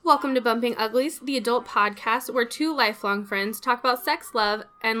Welcome to Bumping Uglies, the adult podcast where two lifelong friends talk about sex, love,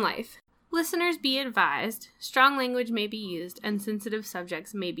 and life. Listeners be advised, strong language may be used and sensitive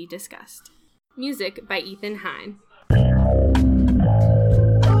subjects may be discussed. Music by Ethan Hine.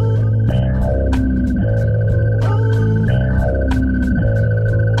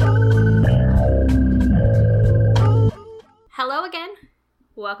 Hello again.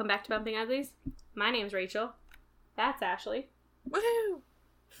 Welcome back to Bumping Uglies. My name's Rachel. That's Ashley. Woohoo!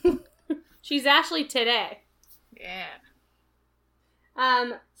 She's Ashley today. Yeah.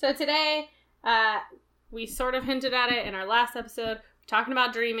 So today, we sort of hinted at it in our last episode. We're talking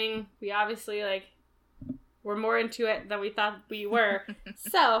about dreaming. We obviously, we're more into it than we thought we were.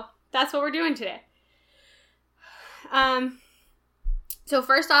 So, that's what we're doing today. So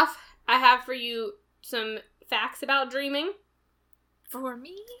first off, I have for you some facts about dreaming. For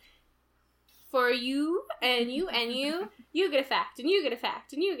me? For you, and you, and you. You get a fact, and you get a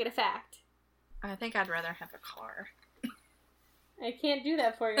fact, and you get a fact. I think I'd rather have a car. I can't do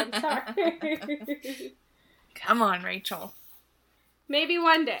that for you, I'm sorry. Come on, Rachel. Maybe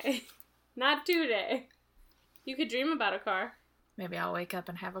one day. Not today. You could dream about a car. Maybe I'll wake up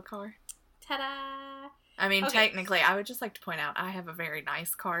and have a car. Ta-da! I mean, Okay. Technically, I would just like to point out, I have a very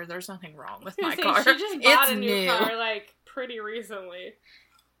nice car. There's nothing wrong with my She car. just bought It's a new new. car, pretty recently.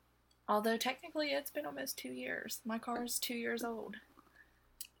 Although, technically, it's been almost 2 years. My car is 2 years old.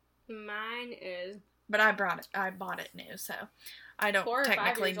 Mine is... But I bought it new, so I don't 4 or 5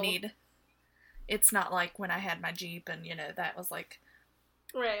 technically years old. need... It's not like when I had my Jeep and, that was like...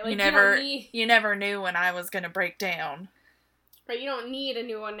 Right, you don't never knew when I was going to break down. Right, you don't need a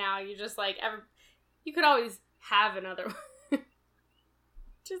new one now. You just, you could always have another one.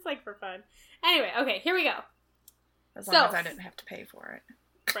 Just, for fun. Anyway, okay, here we go. As long as I didn't have to pay for it.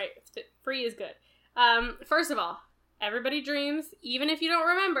 Right, free is good. First of all, everybody dreams. Even if you don't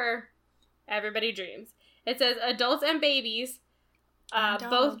remember, everybody dreams. It says adults and babies And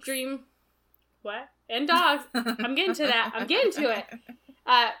both dogs. dream... What? And dogs. I'm getting to that. I'm getting to it.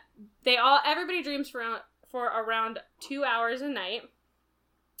 Everybody dreams for around 2 hours a night.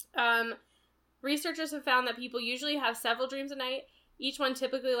 Researchers have found that people usually have several dreams a night, each one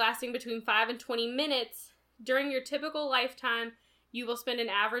typically lasting between 5 and 20 minutes. During your typical lifetime, you will spend an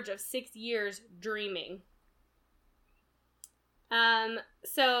average of 6 years dreaming.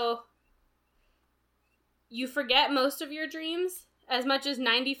 So you forget most of your dreams. As much as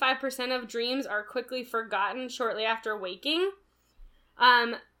 95% of dreams are quickly forgotten shortly after waking.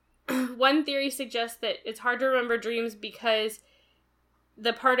 One theory suggests that it's hard to remember dreams because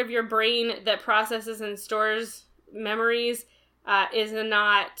the part of your brain that processes and stores memories is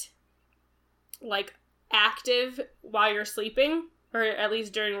not, active while you're sleeping, or at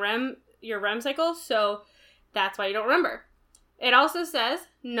least during your REM cycle, so that's why you don't remember. It also says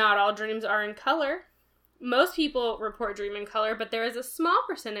not all dreams are in color. Most people report dream in color, but there is a small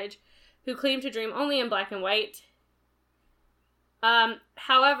percentage who claim to dream only in black and white.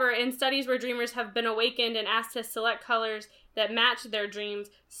 However, in studies where dreamers have been awakened and asked to select colors that match their dreams,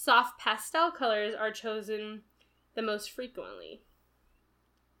 soft pastel colors are chosen the most frequently.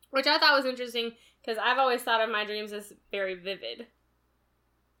 Which I thought was interesting, because I've always thought of my dreams as very vivid.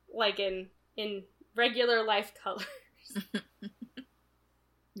 In regular life colors.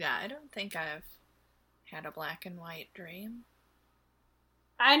 Yeah, I don't think I've had a black and white dream.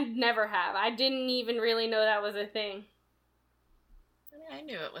 I never have. I didn't even really know that was a thing. I mean, I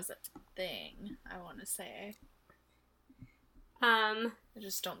knew it was a thing, I want to say. I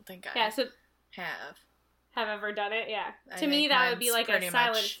just don't think I have ever done it, yeah. To me, that would be like a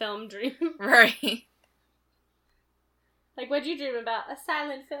silent film dream. Right. What'd you dream about? A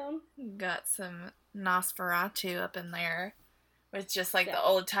silent film? Got some Nosferatu up in there. With just the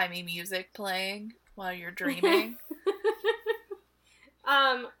old-timey music playing while you're dreaming.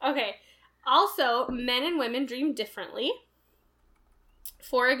 Okay. Also, men and women dream differently.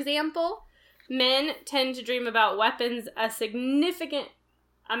 For example, men tend to dream about weapons a significant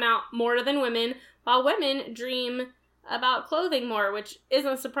amount more than women, while women dream about clothing more, which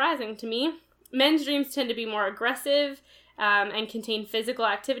isn't surprising to me. Men's dreams tend to be more aggressive and contain physical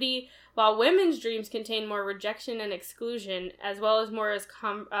activity, while women's dreams contain more rejection and exclusion, as well as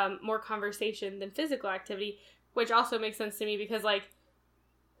more conversation than physical activity, which also makes sense to me because,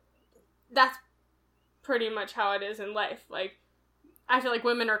 that's pretty much how it is in life. I feel like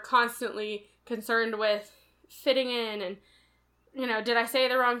women are constantly concerned with fitting in and, did I say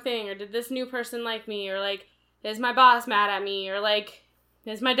the wrong thing, or did this new person like me, or, is my boss mad at me, or,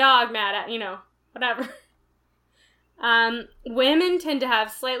 is my dog mad at, whatever. Women tend to have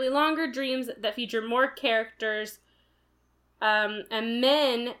slightly longer dreams that feature more characters And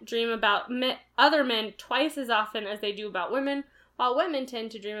men dream about other men twice as often as they do about women, while women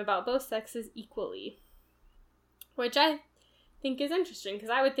tend to dream about both sexes equally. Which I think is interesting, because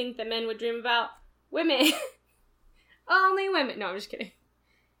I would think that men would dream about women. Only women. No, I'm just kidding.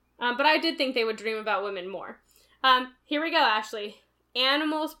 But I did think they would dream about women more. Here we go, Ashley.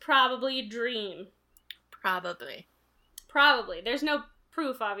 Animals probably dream. Probably. There's no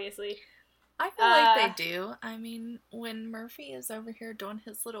proof, obviously. I feel like they do. I mean, when Murphy is over here doing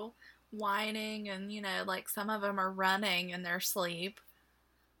his little whining and, like some of them are running in their sleep,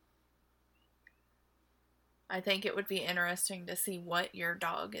 I think it would be interesting to see what your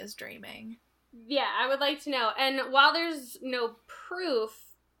dog is dreaming. Yeah, I would like to know. And while there's no proof,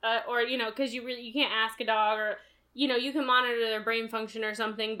 or, because you can't ask a dog, or, you can monitor their brain function or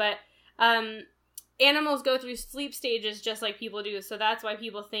something, but animals go through sleep stages just like people do. So that's why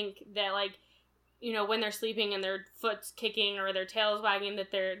people think that, like, when they're sleeping and their foot's kicking or their tail's wagging,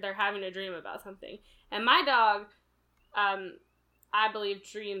 that they're having a dream about something. And my dog, I believe,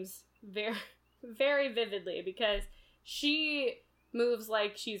 dreams very, very vividly, because she moves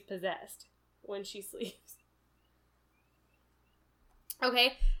like she's possessed when she sleeps.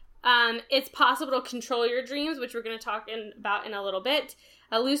 Okay, it's possible to control your dreams, which we're going to talk about in a little bit.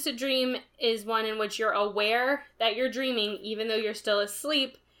 A lucid dream is one in which you're aware that you're dreaming even though you're still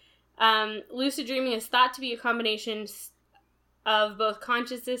asleep. Lucid dreaming is thought to be a combination of both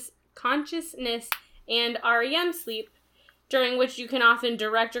consciousness and REM sleep, during which you can often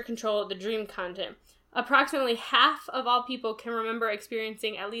direct or control the dream content. Approximately half of all people can remember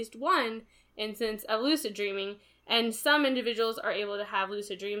experiencing at least one instance of lucid dreaming, and some individuals are able to have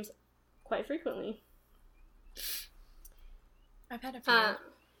lucid dreams quite frequently. I've had a few.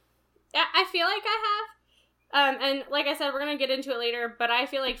 I feel like I have. And like I said, we're going to get into it later, but I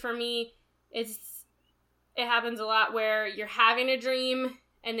feel like for me, it happens a lot where you're having a dream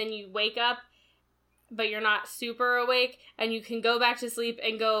and then you wake up, but you're not super awake, and you can go back to sleep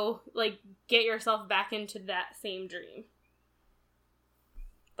and go, like, get yourself back into that same dream.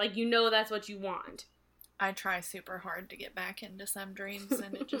 Like, that's what you want. I try super hard to get back into some dreams,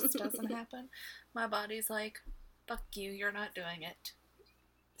 and it just doesn't happen. My body's like, fuck you, you're not doing it.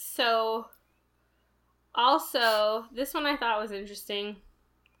 So, also, this one I thought was interesting.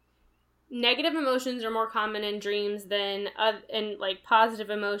 Negative emotions are more common in dreams than in, like, positive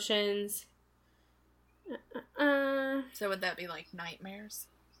emotions. So would that be, like, nightmares?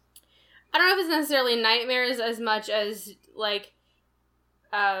 I don't know if it's necessarily nightmares as much as, like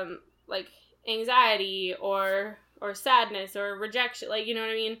anxiety or sadness or rejection, like, you know what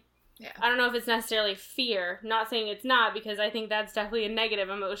I mean? Yeah. I don't know if it's necessarily fear. Not saying it's not, because I think that's definitely a negative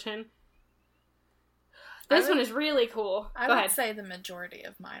emotion. This one is really cool. Go ahead. Say the majority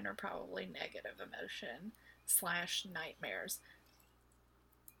of mine are probably negative emotion / nightmares.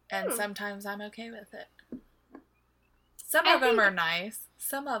 And sometimes I'm okay with it. Some of them are nice.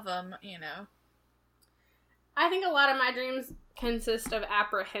 Some of them, I think a lot of my dreams consist of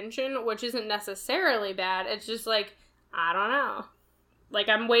apprehension, which isn't necessarily bad. It's just like, I don't know. Like,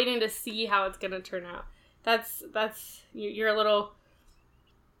 I'm waiting to see how it's going to turn out. You're a little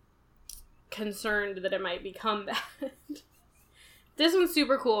concerned that it might become bad. This one's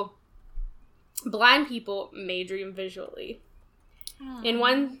super cool. Blind people may dream visually. I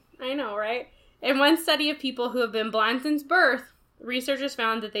know, right? In one study of people who have been blind since birth, researchers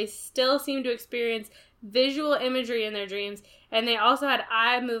found that they still seem to experience visual imagery in their dreams, and they also had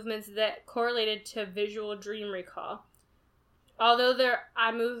eye movements that correlated to visual dream recall. Although their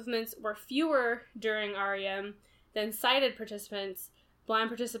eye movements were fewer during REM than sighted participants, blind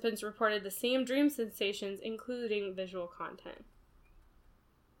participants reported the same dream sensations, including visual content.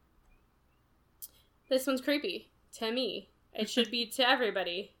 This one's creepy to me. It should be to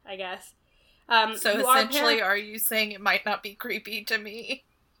everybody, I guess. So essentially, are you saying it might not be creepy to me?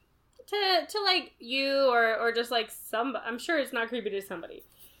 To like you or just like somebody. I'm sure it's not creepy to somebody.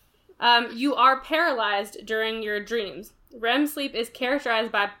 You are paralyzed during your dreams. REM sleep is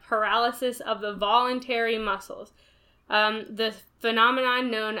characterized by paralysis of the voluntary muscles. The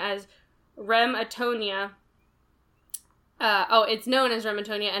phenomenon known as REM atonia. It's known as REM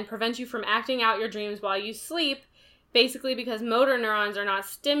atonia and prevents you from acting out your dreams while you sleep, basically because motor neurons are not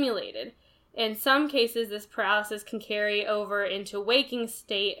stimulated. In some cases, this paralysis can carry over into waking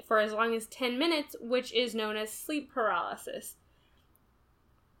state for as long as 10 minutes, which is known as sleep paralysis.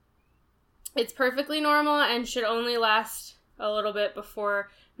 It's perfectly normal and should only last a little bit before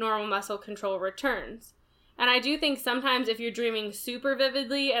normal muscle control returns. And I do think sometimes if you're dreaming super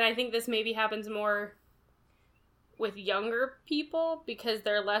vividly, and I think this maybe happens more with younger people because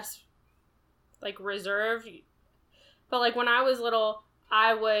they're less, like, reserved. But, like, when I was little,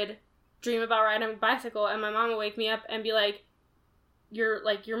 I would dream about riding a bicycle, and my mom would wake me up and be like, you're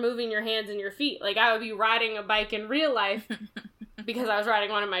moving your hands and your feet. Like, I would be riding a bike in real life because I was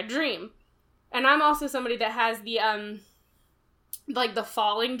riding one in my dream. And I'm also somebody that has the, like, the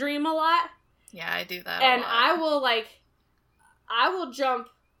falling dream a lot. Yeah, I do that and a lot. I will jump,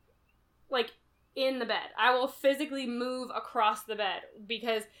 like, in the bed. I will physically move across the bed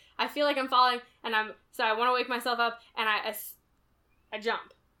because I feel like I'm falling, and so I want to wake myself up, and I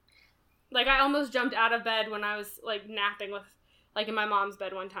jump. Like, I almost jumped out of bed when I was, like, napping with, like, in my mom's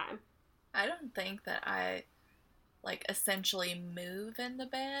bed one time. I don't think that I, like, essentially move in the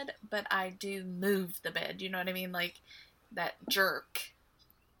bed, but I do move the bed. You know what I mean? Like, that jerk.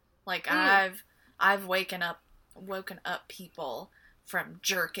 Like, I've woken up people from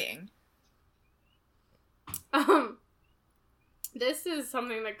jerking. This is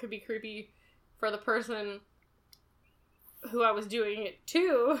something that could be creepy for the person who I was doing it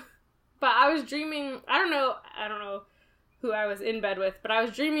to. But I was dreaming, I don't know who I was in bed with, but I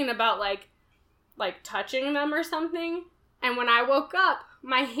was dreaming about, like touching them or something. And when I woke up,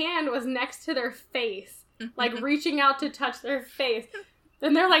 my hand was next to their face, like, reaching out to touch their face.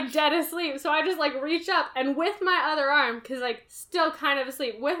 And they're, like, dead asleep. So I just, like, reach up, and with my other arm, because, like, still kind of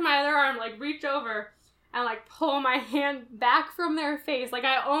asleep, with my other arm, like, reach over and, like, pull my hand back from their face. Like,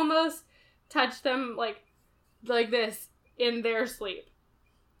 I almost touched them, like this in their sleep.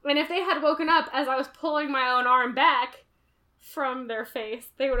 And if they had woken up as I was pulling my own arm back from their face,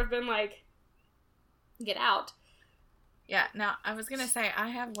 they would have been like, get out. Yeah, now, I was gonna say, I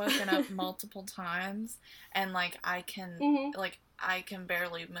have woken up multiple times, and, like, I can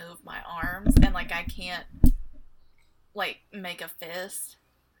barely move my arms, and, like, I can't, like, make a fist.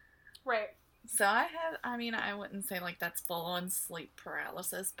 Right. So I wouldn't say, like, that's full-on sleep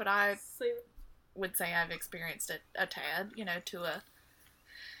paralysis, but I would say I've experienced it a tad, you know, to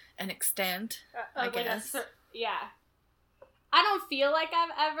an extent, I guess. Yeah. I don't feel like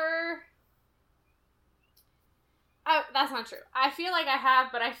I've ever... that's not true. I feel like I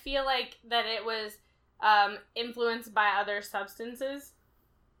have, but I feel like that it was influenced by other substances.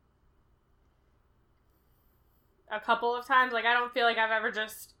 A couple of times. Like, I don't feel like I've ever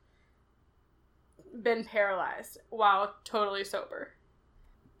just been paralyzed while totally sober.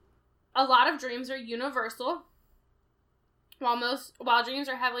 A lot of dreams are universal. While dreams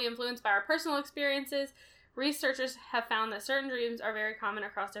are heavily influenced by our personal experiences, researchers have found that certain dreams are very common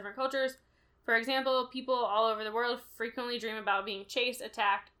across different cultures. For example, people all over the world frequently dream about being chased,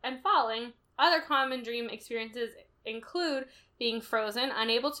 attacked, and falling. Other common dream experiences include being frozen,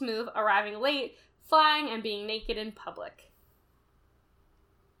 unable to move, arriving late, flying, and being naked in public.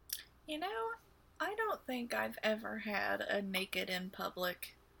 You know, I don't think I've ever had a naked in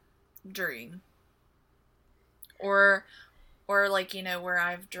public dream. Or like, you know, where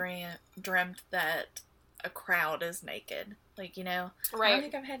I've dreamt that a crowd is naked. Like, you know, right. I don't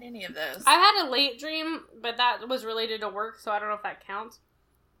think I've had any of those. I've had a late dream, but that was related to work, so I don't know if that counts.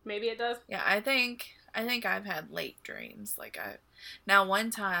 Maybe it does. Yeah, I think I've had late dreams. Now,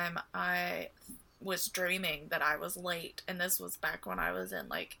 one time I was dreaming that I was late, and this was back when I was in,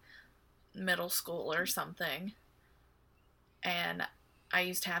 like, middle school or something. And I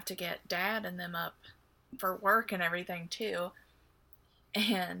used to have to get Dad and them up for work and everything, too.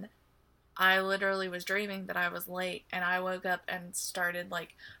 And I literally was dreaming that I was late, and I woke up and started,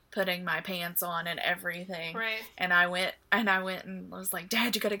 like, putting my pants on and everything. Right. And I went and was like,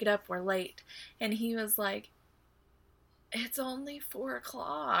 Dad, you gotta get up, we're late. And he was like, it's only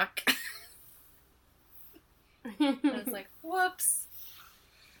 4:00. I was like, whoops.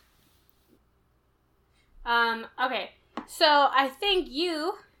 Okay. So I think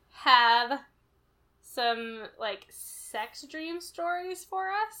you have some, like, sex dream stories for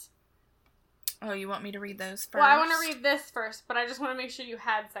us. Oh, you want me to read those first? Well, I want to read this first, but I just want to make sure you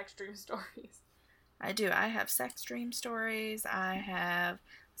had sex dream stories. I do. I have sex dream stories. I have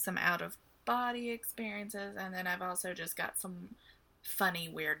some out-of-body experiences, and then I've also just got some funny,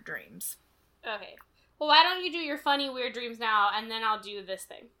 weird dreams. Okay. Well, why don't you do your funny, weird dreams now, and then I'll do this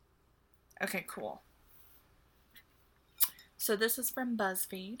thing. Okay, cool. So this is from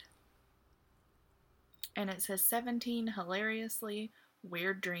BuzzFeed, and it says 17 hilariously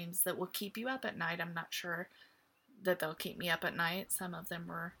weird dreams that will keep you up at night. I'm not sure that they'll keep me up at night. Some of them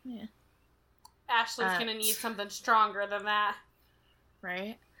were, Ashley's gonna need something stronger than that.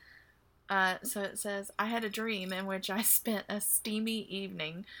 Right? So it says, I had a dream in which I spent a steamy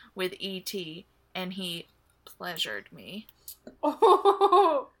evening with E.T., and he pleasured me.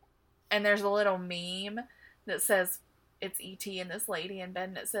 Oh. And there's a little meme that says, it's E.T. and this lady in bed,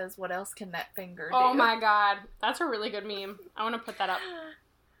 and it says, "What else can that finger do?" Oh my god. That's a really good meme. I want to put that up.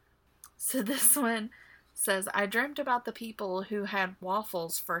 So this one says, "I dreamt about the people who had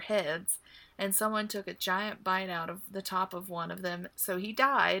waffles for heads, and someone took a giant bite out of the top of one of them, so he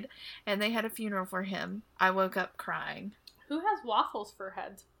died, and they had a funeral for him. I woke up crying." Who has waffles for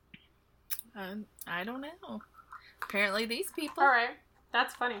heads? I don't know. Apparently these people. Alright.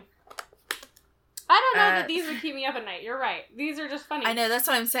 That's funny. I don't know that these would keep me up at night. You're right. These are just funny. I know, that's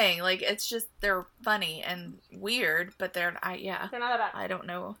what I'm saying. Like, it's just, they're funny and weird, but they're not that bad. I don't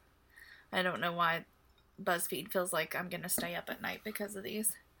know why BuzzFeed feels like I'm gonna stay up at night because of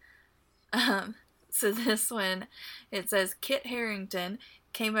these. So this one, it says, Kit Harington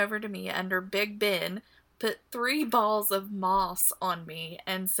came over to me under Big Ben, put 3 balls of moss on me,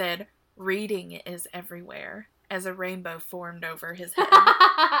 and said, "Reading is everywhere," as a rainbow formed over his head.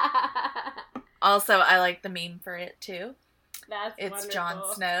 Also, I like the meme for it, too. It's wonderful.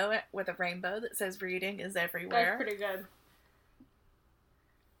 Jon Snow with a rainbow that says, "Reading is everywhere." That's pretty good.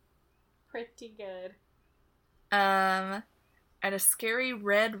 Pretty good. At a scary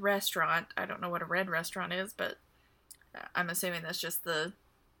red restaurant, I don't know what a red restaurant is, but I'm assuming that's just the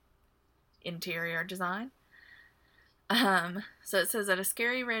interior design. So it says, at a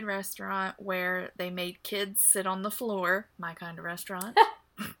scary red restaurant where they made kids sit on the floor, my kind of restaurant,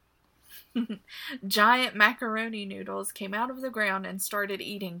 giant macaroni noodles came out of the ground and started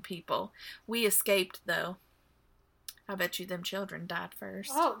eating people. We escaped, though. I bet you them children died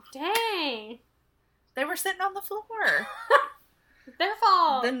first. Oh, dang. They were sitting on the floor. Their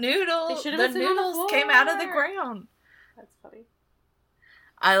fault. The noodles came out of the ground. That's funny.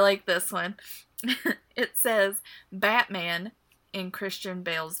 I like this one. It says, Batman, in Christian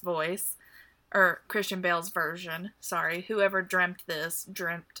Bale's voice, or Christian Bale's version, sorry. Whoever dreamt this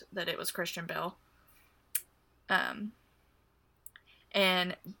dreamt that it was Christian Bale. And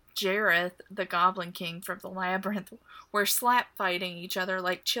Jareth, the Goblin King from the Labyrinth, were slap fighting each other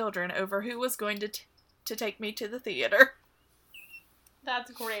like children over who was going to take me to the theater.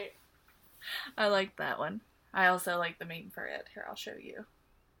 That's great. I like that one. I also like the meme for it. Here, I'll show you.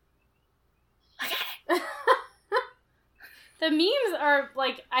 Look at it! The memes are,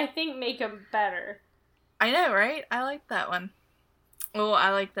 like, I think make them better. I know, right? I like that one. Oh, I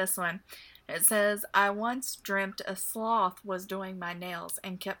like this one. It says, I once dreamt a sloth was doing my nails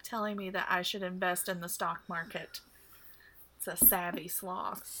and kept telling me that I should invest in the stock market. It's a savvy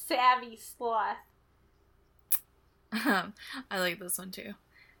sloth. Savvy sloth. I like this one too.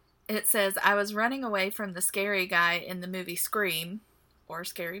 It says, I was running away from the scary guy in the movie Scream, or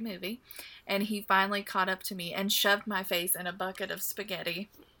Scary Movie, and he finally caught up to me and shoved my face in a bucket of spaghetti.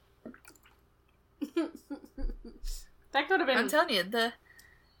 That could have been... I'm telling you,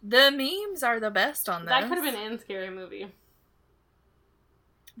 the memes are the best on this. That could have been in Scary Movie.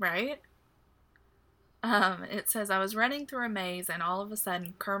 Right? It says, I was running through a maze and all of a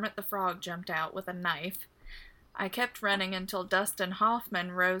sudden Kermit the Frog jumped out with a knife. I kept running until Dustin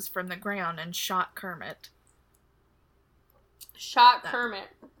Hoffman rose from the ground and shot Kermit. Kermit.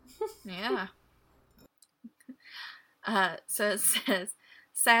 Yeah. So it says,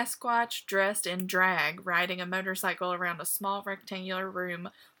 Sasquatch dressed in drag riding a motorcycle around a small rectangular room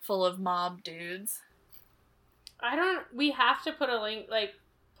full of mob dudes. We have to put a link, like,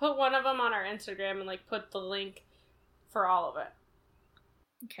 put one of them on our Instagram and, like, put the link for all of it.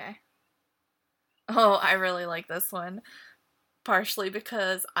 Okay. Oh, I really like this one. Partially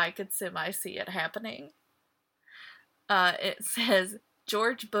because I could semi-see it happening. It says,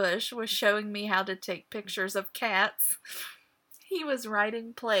 George Bush was showing me how to take pictures of cats. He was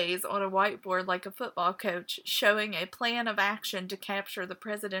writing plays on a whiteboard like a football coach, showing a plan of action to capture the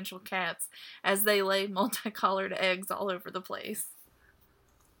presidential cats as they lay multicolored eggs all over the place.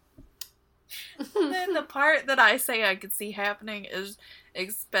 And then the part that I say I could see happening is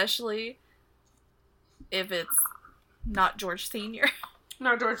especially if it's not George Sr.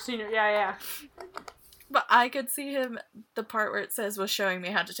 No, George Sr., yeah. But I could see him, the part where it says was showing me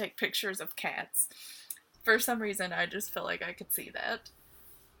how to take pictures of cats. For some reason, I just feel like I could see that.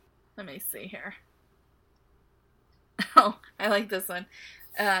 Let me see here. Oh, I like this one.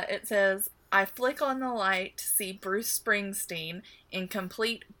 It says, I flick on the light to see Bruce Springsteen in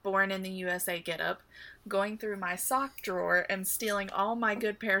complete Born in the USA getup, going through my sock drawer and stealing all my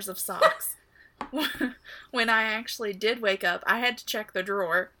good pairs of socks. When I actually did wake up, I had to check the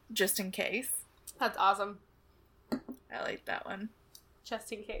drawer, just in case. That's awesome. I like that one.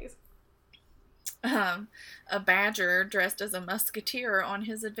 Just in case. A badger dressed as a musketeer on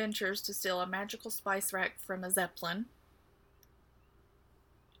his adventures to steal a magical spice rack from a zeppelin.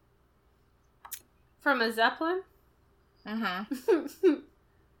 From a zeppelin? Uh-huh.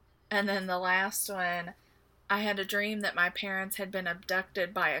 And then the last one, I had a dream that my parents had been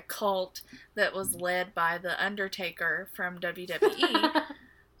abducted by a cult that was led by The Undertaker from WWE.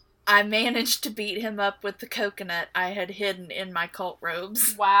 I managed to beat him up with the coconut I had hidden in my cult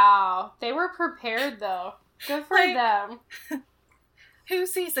robes. Wow. They were prepared, though. Good for them. Who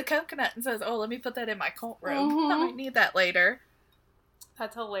sees a coconut and says, oh, let me put that in my cult robe. I might need that later.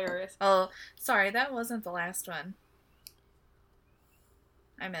 That's hilarious. Oh, sorry, that wasn't the last one.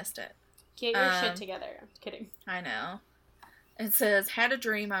 I missed it. Get your shit together. I'm kidding. I know. It says, had a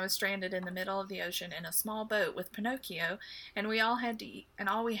dream I was stranded in the middle of the ocean in a small boat with Pinocchio, and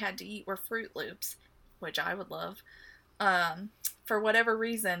all we had to eat were Fruit Loops, which I would love. For whatever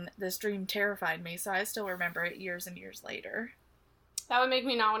reason, this dream terrified me, so I still remember it years and years later. That would make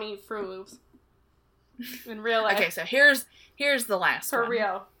me not want to eat Fruit Loops. In real life. Okay, so here's the last one. For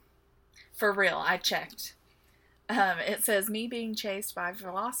real. For real, I checked. It says, me being chased by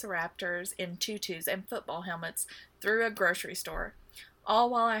velociraptors in tutus and football helmets through a grocery store, all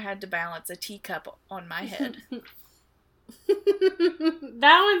while I had to balance a teacup on my head.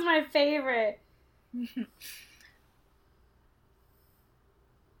 That one's my favorite.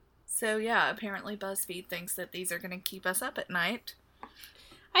 So yeah, apparently BuzzFeed thinks that these are going to keep us up at night.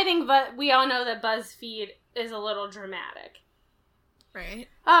 I think, but we all know that BuzzFeed is a little dramatic. Right.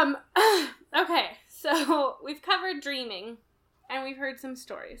 Okay, so we've covered dreaming, and we've heard some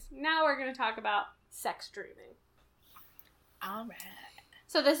stories. Now we're going to talk about sex dreaming. All right.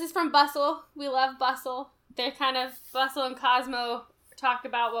 So this is from Bustle. We love Bustle. They're kind of, Bustle and Cosmo talk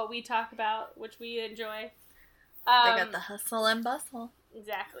about what we talk about, which we enjoy. They got the hustle and bustle.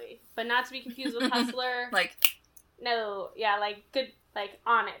 Exactly. But not to be confused with hustler. No, yeah, good,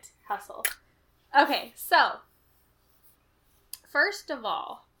 on it, hustle. Okay, so, first of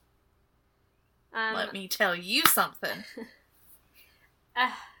all, let me tell you something.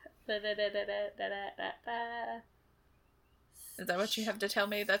 Is that what you have to tell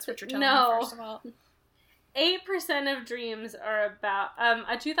me? That's what you're telling me, first of all? 8% of dreams are about,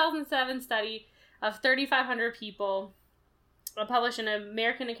 a 2007 study of 3,500 people published in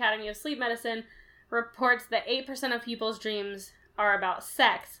American Academy of Sleep Medicine reports that 8% of people's dreams are about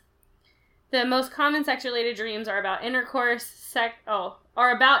sex. The most common sex-related dreams are about intercourse,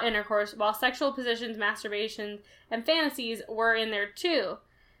 while sexual positions, masturbation, and fantasies were in there too.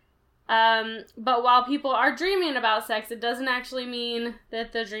 But while people are dreaming about sex, it doesn't actually mean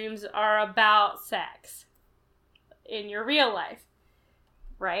that the dreams are about sex in your real life,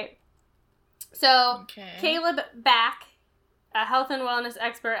 right? So, Caleb Back, a health and wellness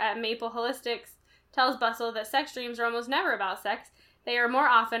expert at Maple Holistics, tells Bustle that sex dreams are almost never about sex. They are more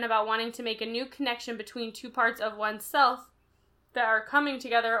often about wanting to make a new connection between two parts of oneself that are coming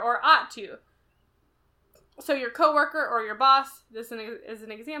together or ought to. So your coworker or your boss, this is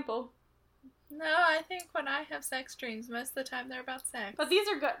an example. No, I think when I have sex dreams, most of the time they're about sex. But these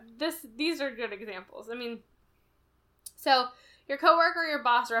are good. These are good examples. I mean, so your coworker or your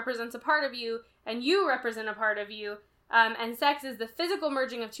boss represents a part of you, and you represent a part of you. And sex is the physical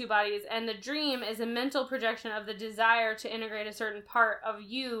merging of two bodies, and the dream is a mental projection of the desire to integrate a certain part of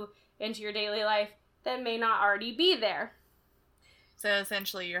you into your daily life that may not already be there. So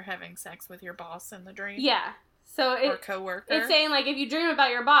essentially you're having sex with your boss in the dream? Yeah. So or coworker? It's saying, if you dream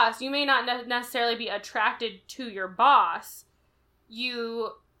about your boss, you may not necessarily be attracted to your boss.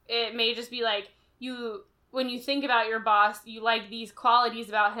 It may just be when you think about your boss, you like these qualities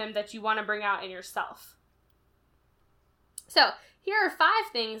about him that you want to bring out in yourself. So, here are 5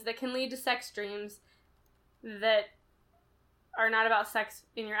 things that can lead to sex dreams that are not about sex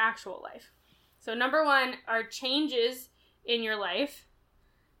in your actual life. So, number 1 are changes in your life.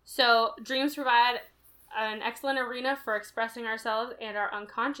 So, dreams provide an excellent arena for expressing ourselves and our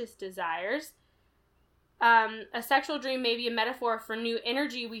unconscious desires. A sexual dream may be a metaphor for new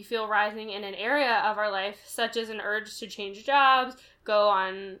energy we feel rising in an area of our life, such as an urge to change jobs, go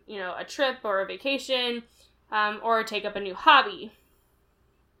on, a trip or a vacation, or take up a new hobby.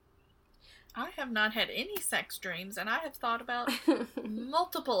 I have not had any sex dreams, and I have thought about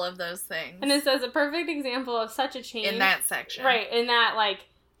multiple of those things. And it says a perfect example of such a change. In that section. Right, in that,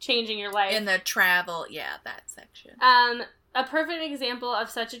 changing your life. In the travel, that section. A perfect example of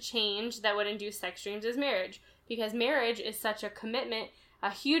such a change that would induce sex dreams is marriage. Because marriage is such a commitment, a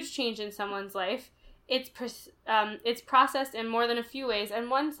huge change in someone's life. It's processed in more than a few ways, and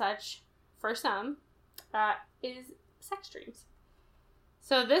one such, for some, is sex dreams.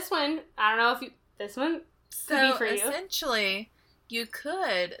 So this one, I don't know if this one could be for you. So essentially,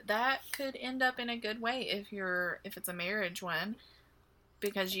 that could end up in a good way if it's a marriage one,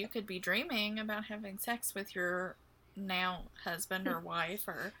 because you could be dreaming about having sex with your now husband or wife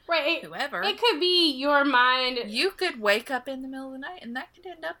or right, whoever. It could be your mind. You could wake up in the middle of the night and that could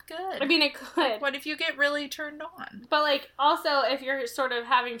end up good. I mean, it could. Like, what if you get really turned on? But, like, also, if you're sort of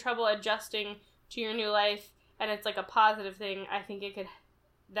having trouble adjusting to your new life and it's, like, a positive thing, I think it could...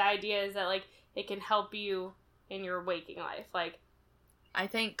 The idea is that, like, it can help you in your waking life. Like, I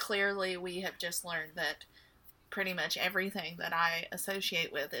think clearly we have just learned that pretty much everything that I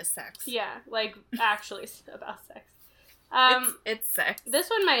associate with is sex. Yeah, like, actually about sex. It's sex. This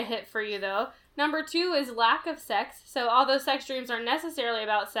one might hit for you, though. Number 2 is lack of sex. So, although sex dreams aren't necessarily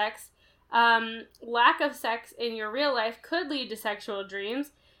about sex, lack of sex in your real life could lead to sexual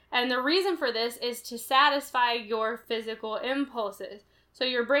dreams. And the reason for this is to satisfy your physical impulses. So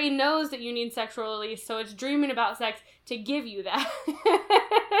your brain knows that you need sexual release, so it's dreaming about sex to give you that.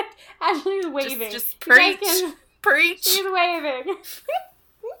 Ashley's waving. Just preach. Preach. She's waving.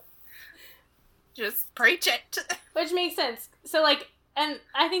 Just preach it. Which makes sense. So, like, and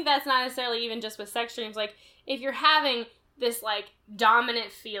I think that's not necessarily even just with sex dreams. Like, if you're having this, like,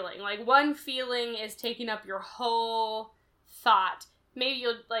 dominant feeling, like, one feeling is taking up your whole thought, maybe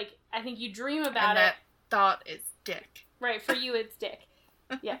you'll, like, I think you dream about and that thought is dick. Right, for you it's dick.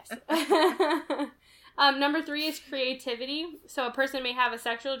 Yes. Number 3 is creativity. So a person may have a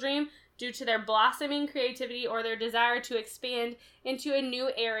sexual dream due to their blossoming creativity or their desire to expand into a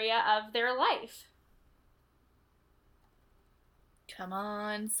new area of their life. Come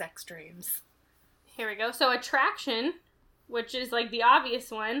on, sex dreams. Here we go. So attraction, which is like the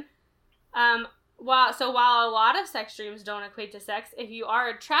obvious one. While a lot of sex dreams don't equate to sex, if you are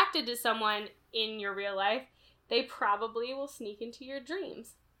attracted to someone in your real life, they probably will sneak into your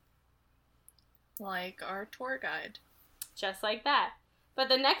dreams. Like our tour guide. Just like that. But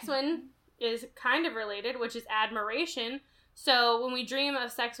the next one is kind of related, which is admiration. So when we dream of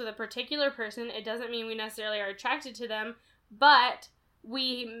sex with a particular person, it doesn't mean we necessarily are attracted to them, but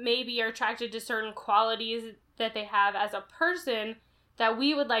we maybe are attracted to certain qualities that they have as a person that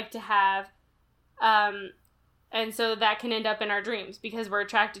we would like to have. And so that can end up in our dreams because we're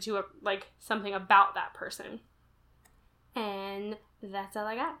attracted to something about that person. And that's all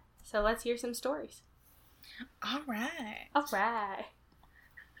I got. So let's hear some stories. All right. All right.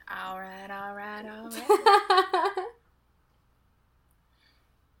 All right.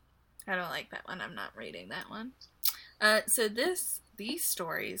 I don't like that one. I'm not reading that one. So these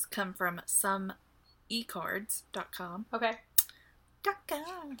stories come from someecards.com. Okay.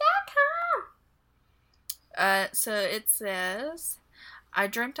 .com. So it says, I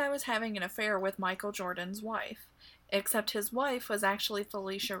dreamt I was having an affair with Michael Jordan's wife, except his wife was actually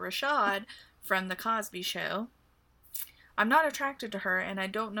Felicia Rashad from The Cosby Show. I'm not attracted to her, and I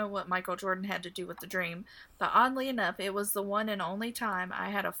don't know what Michael Jordan had to do with the dream, but oddly enough, it was the one and only time I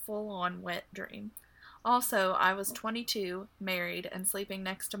had a full-on wet dream. Also, I was 22, married, and sleeping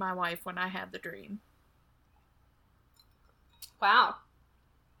next to my wife when I had the dream. Wow.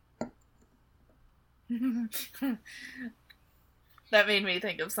 That made me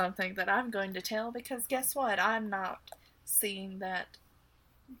think of something that I'm going to tell, because guess what? I'm not seeing that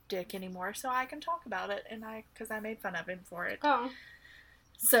dick anymore, so I can talk about it, because I made fun of him for it. Oh.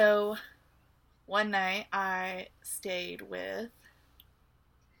 So, one night I stayed with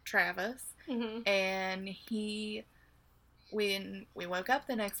Travis, and when we woke up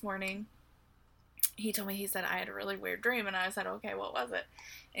the next morning, he told me, he said, I had a really weird dream, and I said, okay, what was it?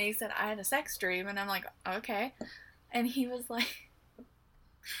 And he said, I had a sex dream, and I'm like, okay. And he was like,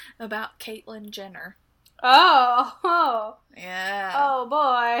 about Caitlyn Jenner. Oh. Yeah. Oh,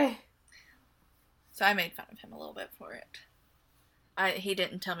 boy. So I made fun of him a little bit for it. He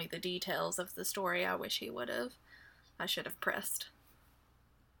didn't tell me the details of the story. I wish he would have. I should have pressed.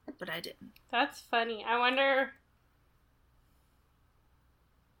 But I didn't. That's funny. I wonder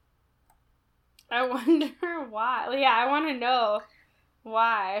why. Yeah, I want to know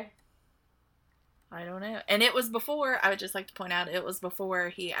why. I don't know. And it was before, I would just like to point out, it was before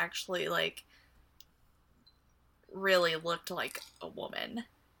he actually, really looked like a woman.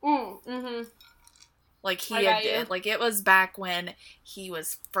 Like, it was back when he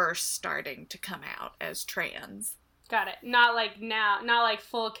was first starting to come out as trans. Got it. Not like now, not like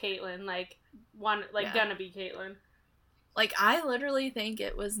full Caitlyn, gonna be Caitlyn. Like, I literally think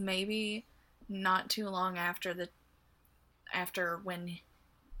it was maybe not too long after when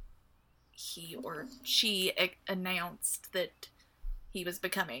he or she announced that he was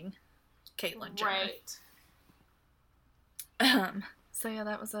becoming Caitlyn Jenner. Right. So yeah,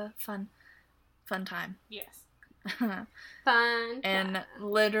 that was a fun time. Yes. Fun. And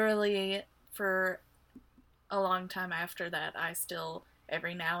literally for a long time after that, I still,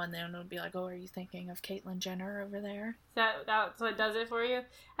 every now and then would be like, oh, are you thinking of Caitlyn Jenner over there? That's what does it for you?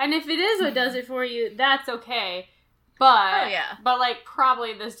 And if it is what does it for you, that's okay. But, but like,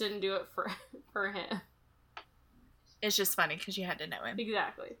 probably this didn't do it for him. It's just funny because you had to know him.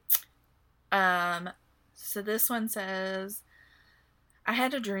 Exactly. So this one says, I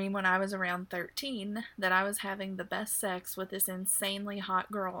had a dream when I was around 13 that I was having the best sex with this insanely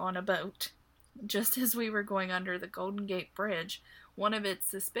hot girl on a boat. Just as we were going under the Golden Gate Bridge, one of its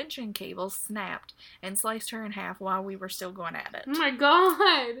suspension cables snapped and sliced her in half while we were still going at it. Oh my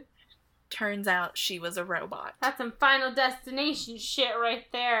god! Turns out she was a robot. That's some Final Destination shit right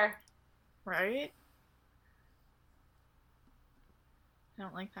there. Right? I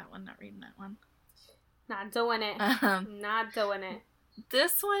don't like that one, not reading that one. Not doing it. Not doing it.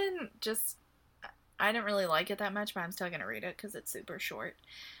 This one, I didn't really like it that much, but I'm still going to read it because it's super short.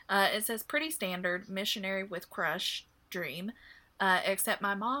 It says, pretty standard, missionary with crush, dream, except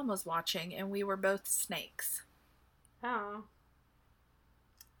my mom was watching and we were both snakes. Oh.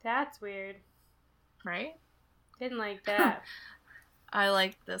 That's weird. Right? Didn't like that. I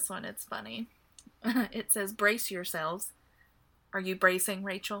like this one, it's funny. It says, brace yourselves. Are you bracing,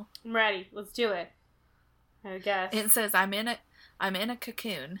 Rachel? I'm ready. Let's do it. I guess. It says, I'm in a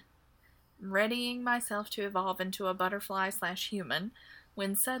cocoon, readying myself to evolve into a butterfly/human,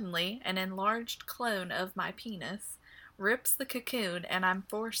 when suddenly an enlarged clone of my penis rips the cocoon and I'm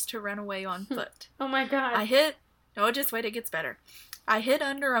forced to run away on foot. Oh my god. Just wait, it gets better. I hid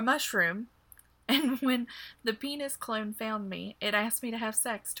under a mushroom, and when the penis clone found me, it asked me to have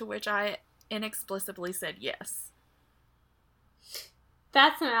sex, to which I inexplicably said yes.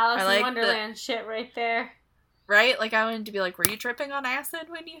 That's some Alice in Wonderland shit right there. Right? Like, I wanted to be like, were you tripping on acid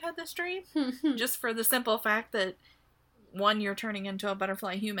when you had this dream? Just for the simple fact that, 1, you're turning into a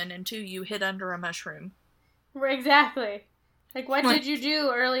butterfly human, and 2, you hid under a mushroom. Exactly. Like, what did you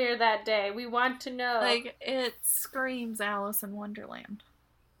do earlier that day? We want to know. Like, it screams Alice in Wonderland.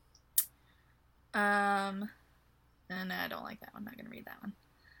 And I don't like that one. I'm not going to read that one.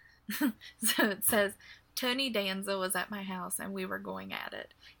 So it says, Tony Danza was at my house and we were going at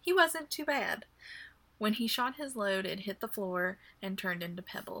it. He wasn't too bad. When he shot his load, it hit the floor and turned into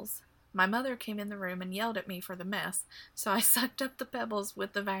pebbles. My mother came in the room and yelled at me for the mess, so I sucked up the pebbles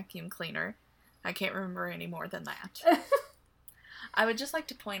with the vacuum cleaner. I can't remember any more than that. I would just like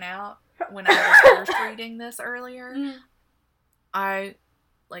to point out, when I was first reading this earlier, I,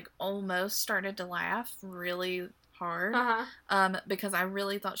 almost started to laugh really hard, because I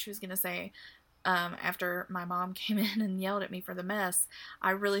really thought she was going to say, after my mom came in and yelled at me for the mess,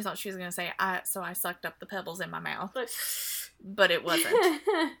 I really thought she was going to say, so I sucked up the pebbles in my mouth. But it wasn't.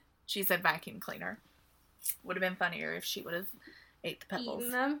 She said vacuum cleaner. Would have been funnier if she would have ate the pebbles.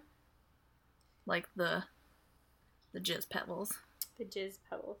 Eaten them? Like the jizz pebbles. The jizz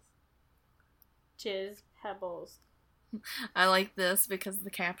pebbles. Jizz pebbles. I like this because the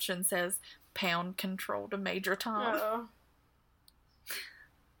caption says, pound control to Major Tom.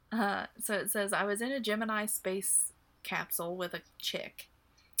 Uh-oh. So it says, I was in a Gemini space capsule with a chick.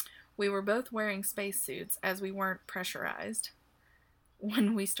 We were both wearing spacesuits as we weren't pressurized.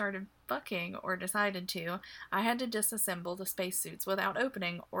 When we started fucking, or decided to, I had to disassemble the spacesuits without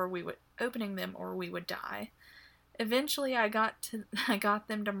opening them or we would die. Eventually I got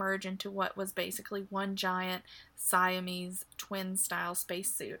them to merge into what was basically one giant Siamese twin style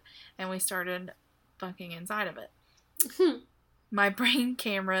spacesuit, and we started fucking inside of it. My brain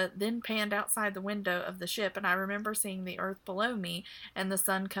camera then panned outside the window of the ship, and I remember seeing the Earth below me and the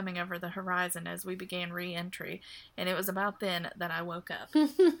sun coming over the horizon as we began re-entry, and it was about then that I woke up.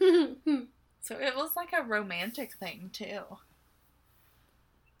 So it was like a romantic thing, too.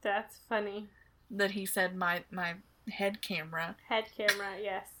 That's funny. That he said my head camera. Head camera,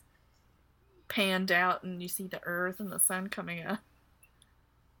 yes. Panned out, and you see the Earth and the sun coming up.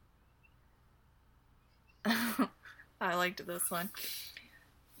 I liked this one.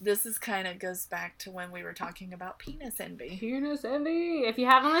 This is kind of goes back to when we were talking about penis envy. Penis envy. If you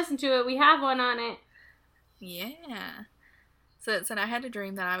haven't listened to it, we have one on it. Yeah. So it said, I had a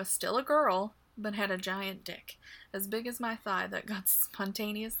dream that I was still a girl, but had a giant dick, as big as my thigh that got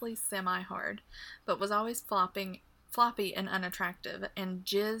spontaneously semi-hard, but was always floppy and unattractive, and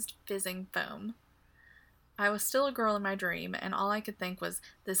jizzed fizzing foam. I was still a girl in my dream, and all I could think was,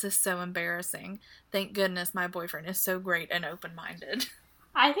 this is so embarrassing. Thank goodness my boyfriend is so great and open-minded.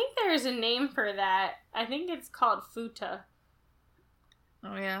 I think there's a name for that. I think it's called futa.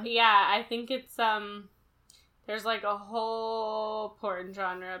 Oh, yeah? Yeah, I think it's, there's like a whole porn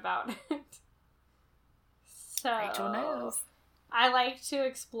genre about it. So, Rachel knows. I like to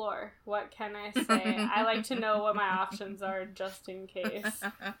explore. What can I say? I like to know what my options are just in case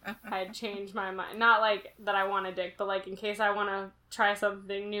I change my mind. Not like that I want a dick, but like in case I want to try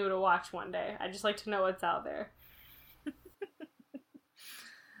something new to watch one day. I just like to know what's out there.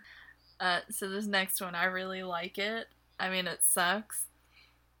 So this next one, I really like it. I mean, it sucks.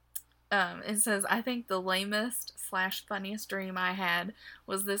 It says, I think the lamest / funniest dream I had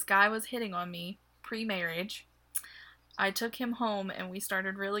was this guy was hitting on me pre-marriage. I took him home and we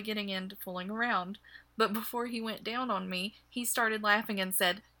started really getting into fooling around. But before he went down on me, he started laughing and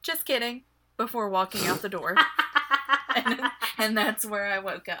said, "Just kidding," before walking out the door. and that's where I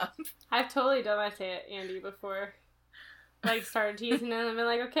woke up. I've totally done that to Andy before. Like, started teasing him and been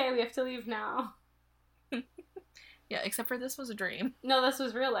like, okay, we have to leave now. Yeah, except for this was a dream. No, this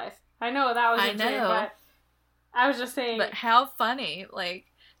was real life. I know that was a dream, but I was just saying. But how funny, like,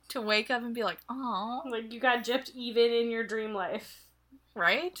 to wake up and be like, "Aw." Like, you got gypped even in your dream life.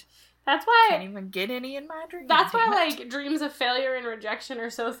 Right? That's why... Can't even get any in my dream. That's why, like, dreams of failure and rejection are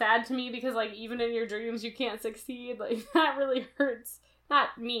so sad to me, because, like, even in your dreams you can't succeed. Like, that really hurts.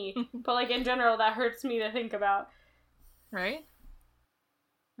 Not me, but, like, in general, that hurts me to think about. Right?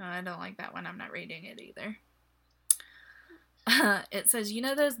 No, I don't like that one. I'm not reading it either. It says, you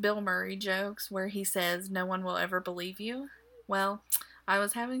know those Bill Murray jokes where he says, "No one will ever believe you"? Well, I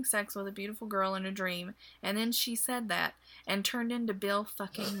was having sex with a beautiful girl in a dream, and then she said that, and turned into Bill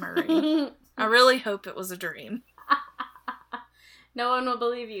fucking Murray. I really hope it was a dream. No one will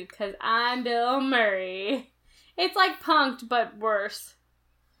believe you, because I'm Bill Murray. It's like Punk'd, but worse.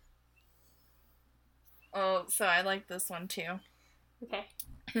 Oh, so I like this one too. Okay.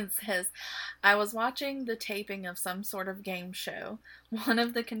 It says, I was watching the taping of some sort of game show. One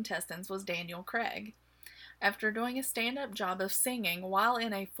of the contestants was Daniel Craig. After doing a stand-up job of singing while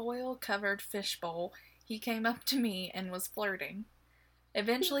in a foil-covered fishbowl, he came up to me and was flirting.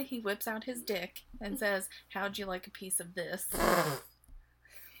 Eventually, he whips out his dick and says, "How'd you like a piece of this?"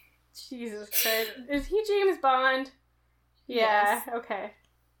 Jesus Christ. Is he James Bond? Yeah, yes. Okay.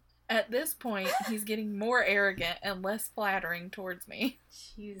 At this point, he's getting more arrogant and less flattering towards me.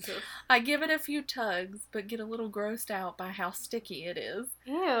 Jesus. I give it a few tugs, but get a little grossed out by how sticky it is.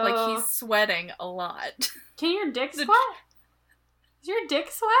 Ew. Like he's sweating a lot. Can your dick sweat? Is your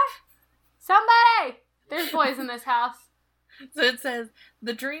dick sweat? Somebody! There's boys in this house. So it says,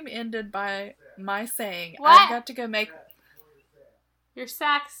 the dream ended by my saying, what? I've got to go make... Your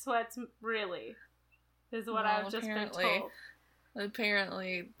sack sweats really, is what I've just been told.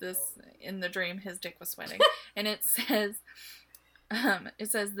 Apparently, in the dream, his dick was sweating. And it says,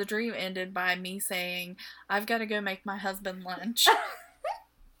 the dream ended by me saying, I've got to go make my husband lunch.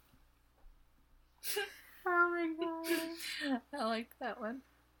 Oh my god. I like that one.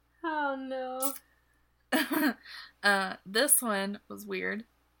 Oh no. This one was weird.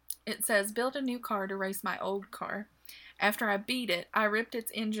 It says, build a new car to race my old car. After I beat it, I ripped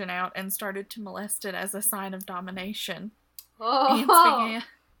its engine out and started to molest it as a sign of domination. Oh.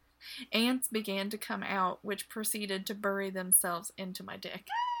 Ants began to come out, which proceeded to bury themselves into my dick.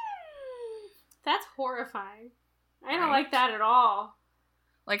 That's horrifying. I don't like that at all.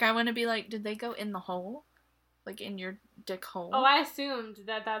 Like, I want to be like, did they go in the hole? Like, in your dick hole? Oh, I assumed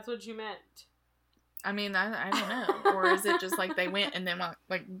that that's what you meant. I mean, I don't know. Or is it just like they went and then,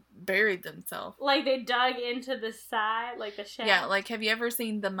 like, buried themselves? Like, they dug into the side, like the shaft? Yeah, like, have you ever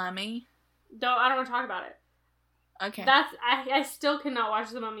seen The Mummy? I don't want to talk about it. Okay. I still cannot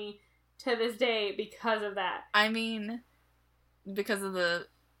watch The Mummy to this day because of that. I mean, because of the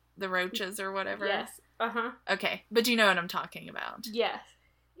roaches or whatever? Yes. Uh-huh. Okay, but you know what I'm talking about. Yes.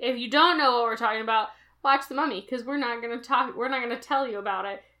 If you don't know what we're talking about, watch The Mummy, because we're not going to tell you about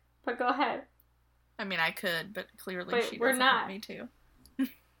it. But go ahead. I mean, I could, but clearly she doesn't want me to.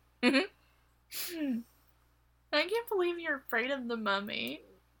 I can't believe you're afraid of The Mummy.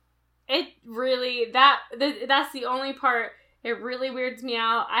 It really, that's the only part. It really weirds me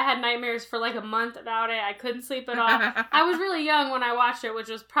out. I had nightmares for like a month about it. I couldn't sleep at all. I was really young when I watched it, which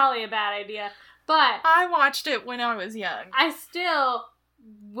was probably a bad idea. But I watched it when I was young. I still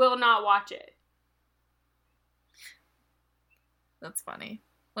will not watch it. That's funny.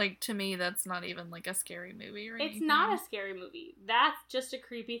 Like, to me, that's not even like a scary movie or anything. It's not a scary movie. That's just a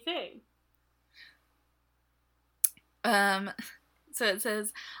creepy thing. So it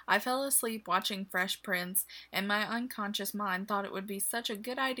says, I fell asleep watching Fresh Prince, and my unconscious mind thought it would be such a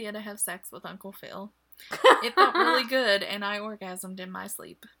good idea to have sex with Uncle Phil. It felt really good, and I orgasmed in my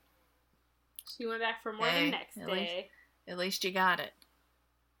sleep. She went back for more the next day. At least you got it.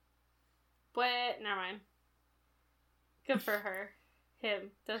 But, never mind. Good for her.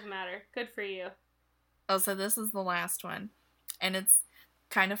 Him. Doesn't matter. Good for you. Oh, so this is the last one. And it's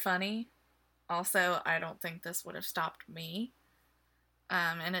kind of funny. Also, I don't think this would have stopped me.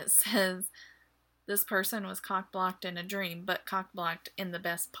 And it says, this person was cock-blocked in a dream, but cock-blocked in the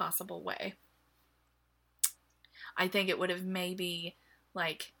best possible way. I think it would have maybe,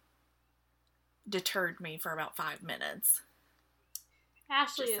 like, deterred me for about 5 minutes.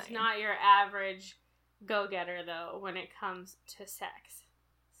 Ashley is not your average go-getter, though, when it comes to sex.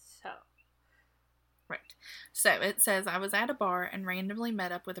 So. Right. So, it says, I was at a bar and randomly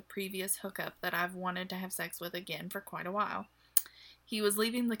met up with a previous hookup that I've wanted to have sex with again for quite a while. He was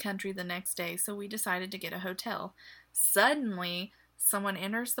leaving the country the next day, so we decided to get a hotel. Suddenly, someone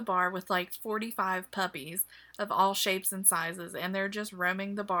enters the bar with like 45 puppies of all shapes and sizes, and they're just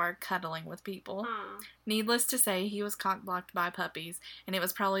roaming the bar, cuddling with people. Needless to say, he was cock-blocked by puppies, and it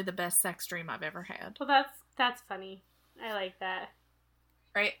was probably the best sex dream I've ever had. Well, that's funny. I like that.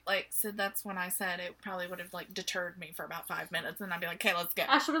 Right? Like, so that's when I said it probably would have, like, deterred me for about 5 minutes, and I'd be like, okay, let's go.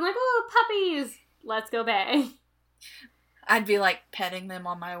 I should have been like, oh, puppies! Let's go back. I'd be, like, petting them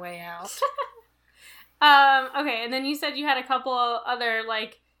on my way out. Okay, and then you said you had a couple other,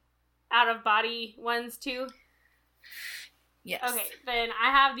 like, out-of-body ones, too? Yes. Okay, then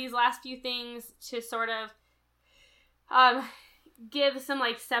I have these last few things to sort of give some,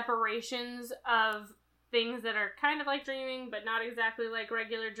 like, separations of things that are kind of like dreaming, but not exactly like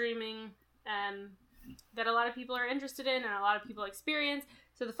regular dreaming, that a lot of people are interested in and a lot of people experience.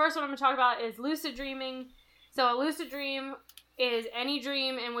 So the first one I'm going to talk about is lucid dreaming. So a lucid dream is any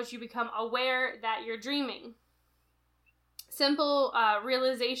dream in which you become aware that you're dreaming. Simple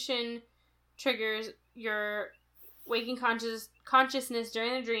realization triggers your waking consciousness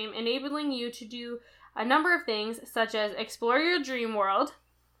during the dream, enabling you to do a number of things, such as explore your dream world,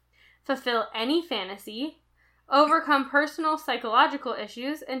 fulfill any fantasy, overcome personal psychological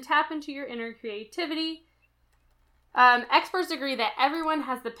issues, and tap into your inner creativity. Experts agree that everyone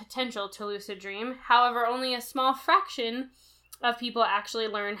has the potential to lucid dream. However, only a small fraction of people actually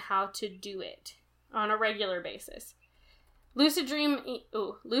learn how to do it on a regular basis. Lucid dreaming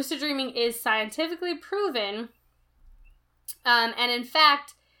is scientifically proven, and in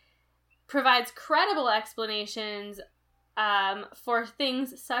fact provides credible explanations for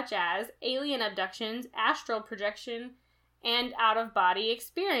things such as alien abductions, astral projection, and out-of-body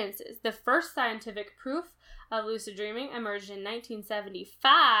experiences. The first scientific proof of lucid dreaming emerged in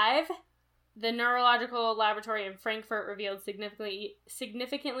 1975. The Neurological Laboratory in Frankfurt revealed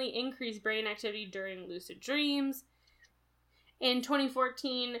significantly increased brain activity during lucid dreams. In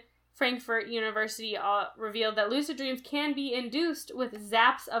 2014, Frankfurt University revealed that lucid dreams can be induced with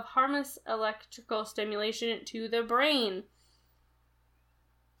zaps of harmless electrical stimulation to the brain.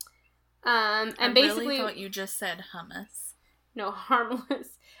 And I basically, really thought you just said hummus. No,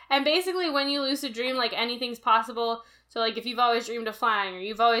 harmless. And basically, when you lucid dream, like, anything's possible. So, like, if you've always dreamed of flying, or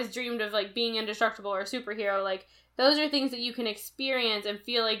you've always dreamed of, like, being indestructible or a superhero, like, those are things that you can experience and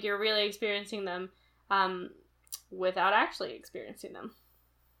feel like you're really experiencing them without actually experiencing them.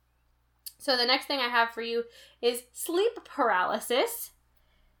 So the next thing I have for you is sleep paralysis.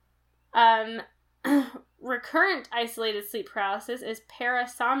 Recurrent isolated sleep paralysis is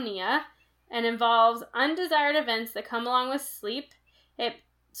parasomnia and involves undesired events that come along with sleep.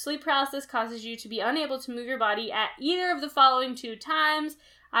 Sleep paralysis causes you to be unable to move your body at either of the following two times,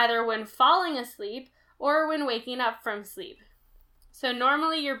 either when falling asleep or when waking up from sleep. So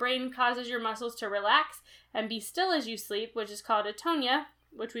normally your brain causes your muscles to relax and be still as you sleep, which is called atonia,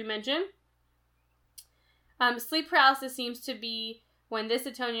 which we mentioned. Sleep paralysis seems to be when this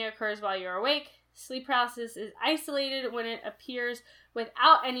atonia occurs while you're awake. Sleep paralysis is isolated when it appears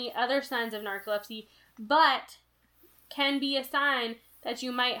without any other signs of narcolepsy, but can be a sign that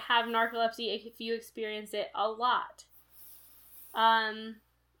you might have narcolepsy if you experience it a lot. An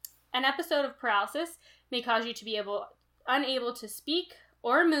episode of paralysis may cause you to be unable to speak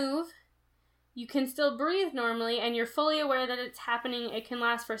or move. You can still breathe normally, and you're fully aware that it's happening. It can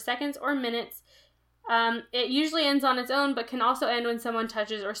last for seconds or minutes. It usually ends on its own, but can also end when someone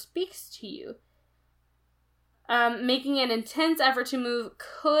touches or speaks to you. Making an intense effort to move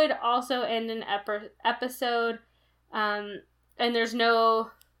could also end an episode, and there's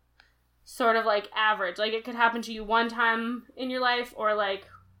no sort of, like, average. Like, it could happen to you one time in your life, or, like,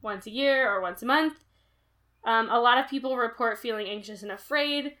 once a year, or once a month. A lot of people report feeling anxious and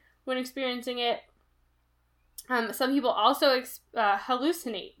afraid when experiencing it. Some people also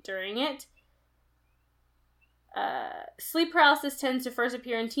hallucinate during it. Sleep paralysis tends to first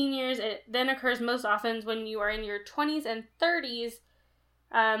appear in teen years. It then occurs most often when you are in your 20s and 30s.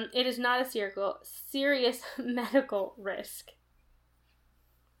 It is not a serious medical risk.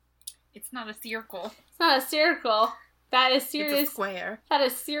 It's not a circle. It's not a circle. That is serious. It's a square. That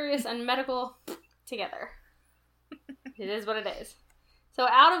is serious and medical together. It is what it is. So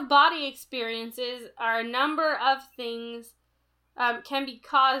out-of-body experiences are a number of things, can be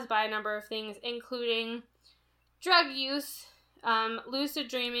caused by a number of things, including drug use, lucid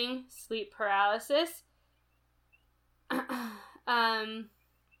dreaming, sleep paralysis.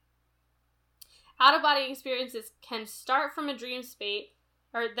 Out-of-body experiences can start from a dream state,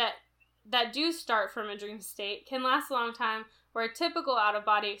 or that do start from a dream state, can last a long time, where a typical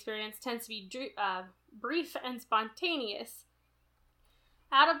out-of-body experience tends to be brief and spontaneous.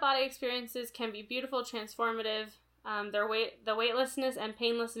 Out-of-body experiences can be beautiful, transformative. The weightlessness and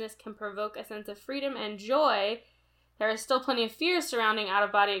painlessness can provoke a sense of freedom and joy. There is still plenty of fear surrounding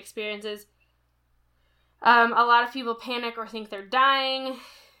out-of-body experiences. A lot of people panic or think they're dying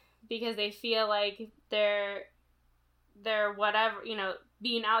because they feel like they're whatever,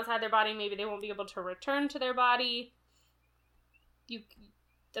 being outside their body, maybe they won't be able to return to their body.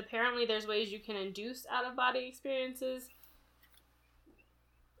 Apparently there's ways you can induce out-of-body experiences.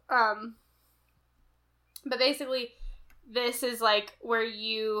 But basically, this is like where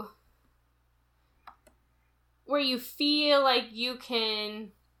you feel like you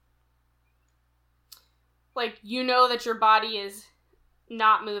can, like, that your body is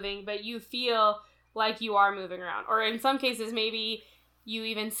not moving, but you feel like you are moving around. Or in some cases, maybe you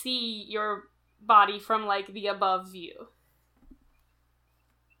even see your body from, like, the above view.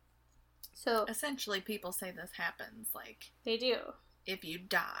 So essentially, people say this happens, like, they do. If you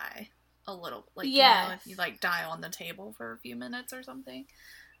die a little, like, yes. If you, like, die on the table for a few minutes or something,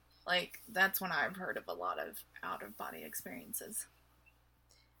 like, that's when I've heard of a lot of out-of-body experiences.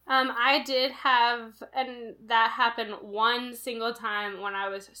 I did have, and that happened one single time when I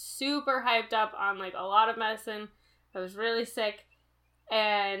was super hyped up on, like, a lot of medicine. I was really sick,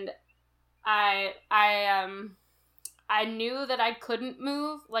 and I knew that I couldn't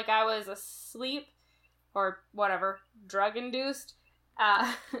move, like I was asleep, or whatever, drug-induced,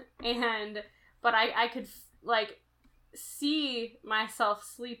 but I could, like, see myself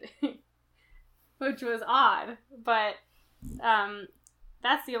sleeping, which was odd, but,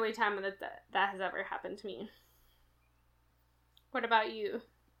 that's the only time that has ever happened to me. What about you?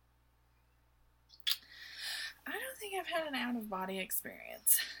 I don't think I've had an out-of-body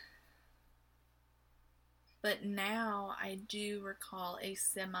experience. But now I do recall a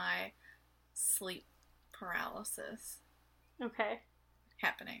semi-sleep paralysis. Okay.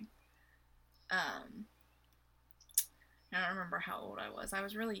 Happening. I don't remember how old I was. I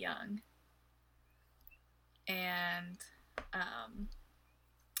was really young. And,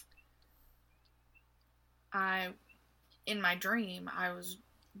 in my dream, I was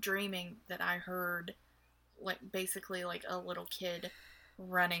dreaming that I heard, like, basically, like, a little kid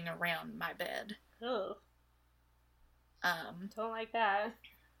running around my bed. Oh. Don't like that.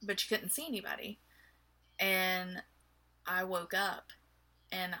 But you couldn't see anybody. And I woke up,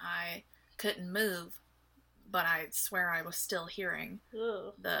 and I couldn't move, but I swear I was still hearing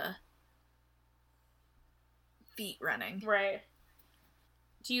the feet running. Right.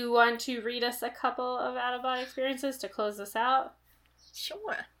 Do you want to read us a couple of out-of-body experiences to close this out?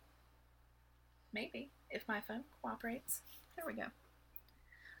 Sure. Maybe, if my phone cooperates. There we go.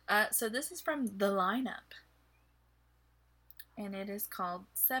 So this is from The Lineup. And it is called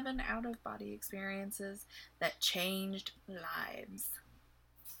 7 Out-of-Body Experiences That Changed Lives.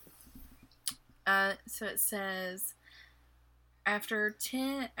 So it says, after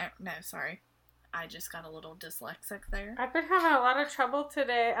 10... I just got a little dyslexic there. I've been having a lot of trouble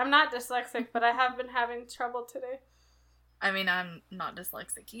today. I'm not dyslexic, but I have been having trouble today. I mean, I'm not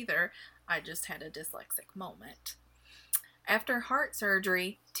dyslexic either. I just had a dyslexic moment. After heart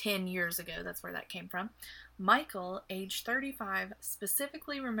surgery 10 years ago, that's where that came from, Michael, age 35,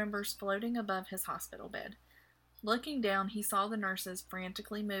 specifically remembers floating above his hospital bed. Looking down, he saw the nurses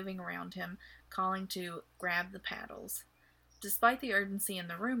frantically moving around him, calling to grab the paddles. Despite the urgency in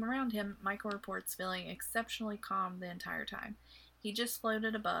the room around him, Michael reports feeling exceptionally calm the entire time. He just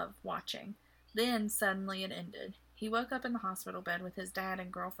floated above, watching. Then, suddenly, it ended. He woke up in the hospital bed with his dad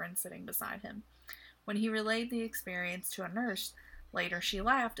and girlfriend sitting beside him. When he relayed the experience to a nurse, later she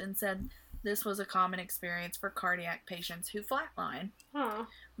laughed and said this was a common experience for cardiac patients who flatline. Huh.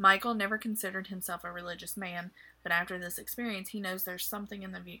 Michael never considered himself a religious man, but after this experience, he knows there's something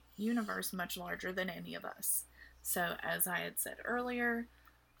in the universe much larger than any of us. So, as I had said earlier,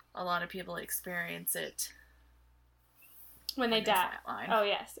 a lot of people experience it when they die. Flatline. Oh,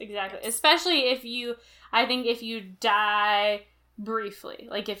 yes, exactly. Especially if you die briefly.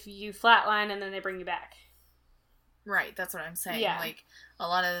 Like if you flatline and then they bring you back. Right, that's what I'm saying. Yeah. Like, a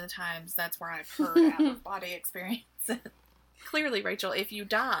lot of the times, that's where I've heard out-of-body experiences. Clearly, Rachel, if you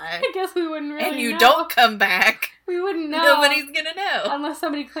die... I guess we wouldn't really and you know. don't come back... We wouldn't know. Nobody's gonna know. Unless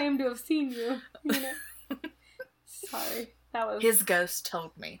somebody claimed to have seen you. You know? Sorry. That was... His ghost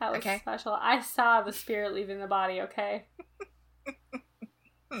told me. That was okay? special. I saw the spirit leaving the body, okay?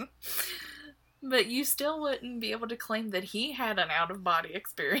 But you still wouldn't be able to claim that he had an out-of-body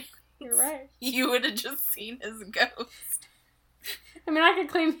experience. You're right. You would have just seen his ghost. I mean, I could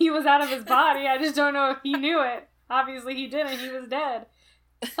claim he was out of his body. I just don't know if he knew it. Obviously, he didn't. He was dead.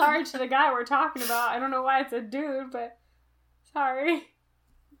 Sorry to the guy we're talking about. I don't know why it's a dude, but sorry.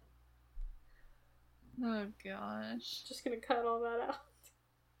 Oh, gosh. Just gonna cut all that out.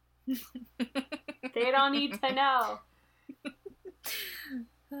 They don't need to know.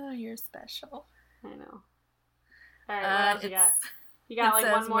 Oh, you're special. I know. Alright, what else you got? You got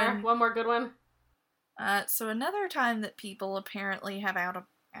like one more good one? So another time that people apparently have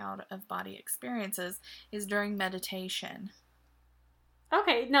out-of-body experiences is during meditation.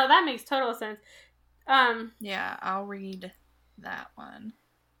 Okay, no, that makes total sense. Yeah, I'll read that one.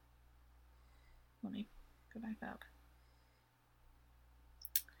 Let me go back up.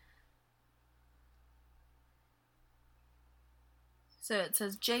 So it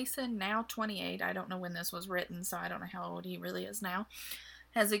says, Jason, now 28, I don't know when this was written, so I don't know how old he really is now,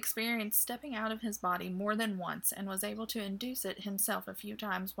 has experienced stepping out of his body more than once and was able to induce it himself a few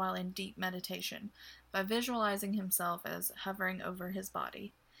times while in deep meditation by visualizing himself as hovering over his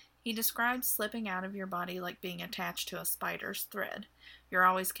body. He describes slipping out of your body like being attached to a spider's thread. You're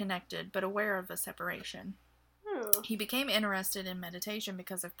always connected, but aware of a separation. He became interested in meditation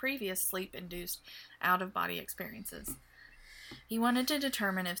because of previous sleep-induced out-of-body experiences. He wanted to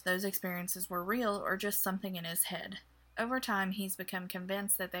determine if those experiences were real or just something in his head. Over time, he's become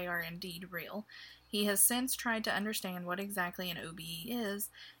convinced that they are indeed real. He has since tried to understand what exactly an OBE is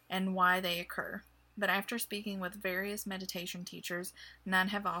and why they occur. But after speaking with various meditation teachers, none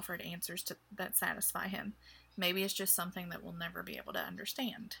have offered answers that satisfy him. Maybe it's just something that we'll never be able to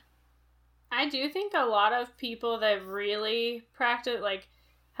understand. I do think a lot of people that really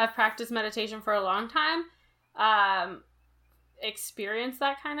have practiced meditation for a long time, experience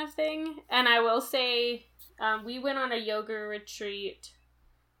that kind of thing. And I will say, we went on a yoga retreat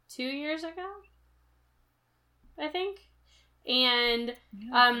 2 years ago, I think. And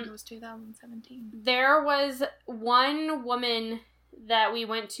I think it was 2017. There was one woman that we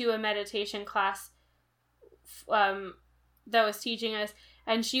went to a meditation class that was teaching us,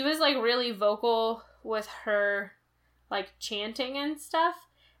 and she was like really vocal with her like chanting and stuff.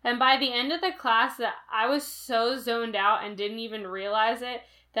 And by the end of the class, that I was so zoned out and didn't even realize it,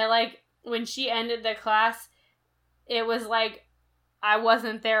 that like when she ended the class, it was like I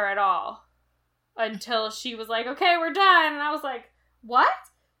wasn't there at all. Until she was like, okay, we're done. And I was like, what?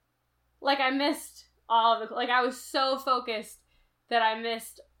 Like, I missed all of the... Like, I was so focused that I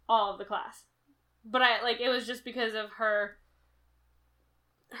missed all of the class. But it was just because of her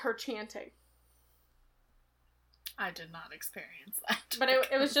chanting. I did not experience that. But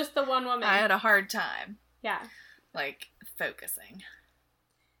it was just the one woman. I had a hard time. Yeah. Like, focusing.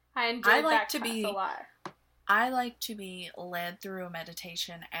 I enjoyed that class a lot. I like to be led through a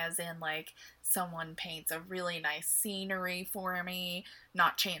meditation as in, like, someone paints a really nice scenery for me,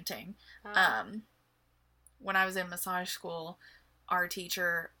 not chanting. When I was in massage school, our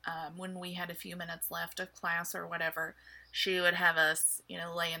teacher, when we had a few minutes left of class or whatever, she would have us,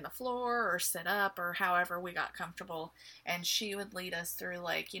 lay in the floor or sit up or however we got comfortable, and she would lead us through,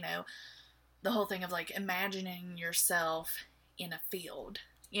 like, the whole thing of, like, imagining yourself in a field.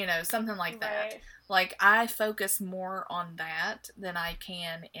 Something like that. Right. Like, I focus more on that than I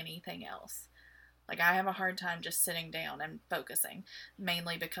can anything else. Like, I have a hard time just sitting down and focusing.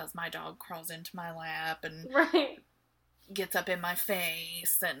 Mainly because my dog crawls into my lap and gets up in my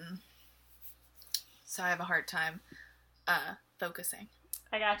face. And so I have a hard time focusing.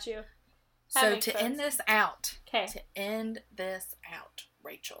 I got you. So to end this out. Okay. To end this out,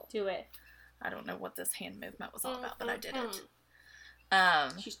 Rachel. Do it. I don't know what this hand movement was all about, but I did it.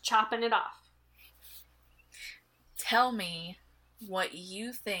 She's chopping it off. Tell me what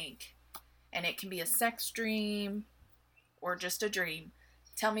you think, and it can be a sex dream or just a dream.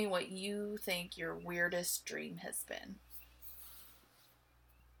 Tell me what you think your weirdest dream has been.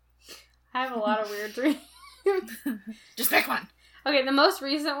 I have a lot of weird dreams. Just pick one. Okay, the most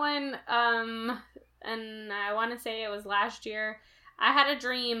recent one, and I want to say it was last year, I had a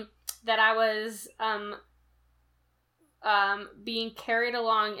dream that I was being carried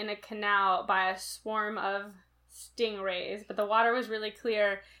along in a canal by a swarm of stingrays, but the water was really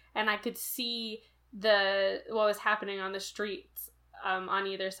clear and I could see what was happening on the streets on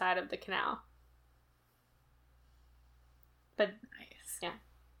either side of the canal. But Nice. yeah,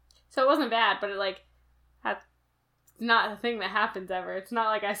 so it wasn't bad, but that's not a thing that happens ever. It's not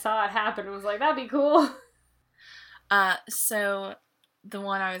like I saw it happen and was like, that'd be cool. So the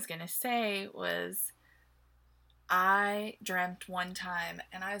one I was gonna say was, I dreamt one time,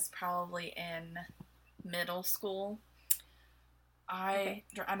 and I was probably in middle school. I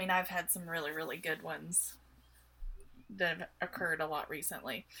mean, I've had some really, really good ones that have occurred a lot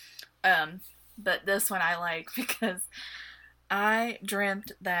recently. But this one I like because I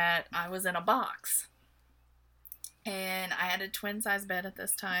dreamt that I was in a box. And I had a twin-size bed at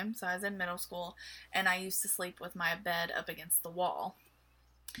this time, so I was in middle school, and I used to sleep with my bed up against the wall.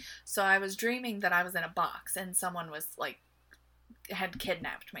 So I was dreaming that I was in a box, and someone was, had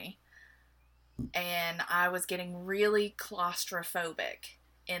kidnapped me. And I was getting really claustrophobic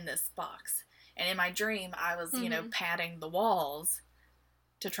in this box. And in my dream, I was, patting the walls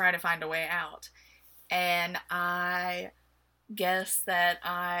to try to find a way out. And I guess that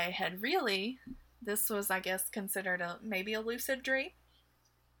I had really... This was, I guess, considered maybe a lucid dream.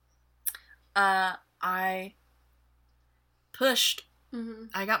 I pushed,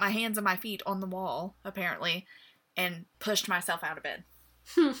 I got my hands and my feet on the wall, apparently, and pushed myself out of bed.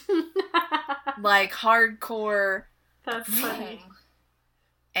 Like, hardcore. That's funny.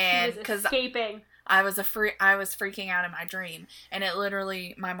 And because escaping. I was freaking out in my dream. And it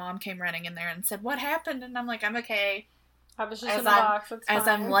literally, my mom came running in there and said, "What happened?" And I'm like, "I'm okay." I was just in the box. That's fine. As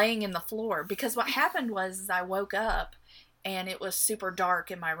I'm laying in the floor. Because what happened was I woke up and it was super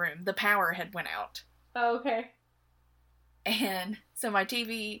dark in my room. The power had went out. Oh, okay. And so my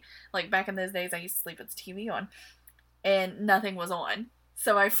TV, back in those days, I used to sleep with the TV on. And nothing was on.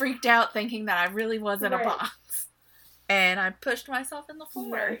 So I freaked out thinking that I really was in a box. And I pushed myself in the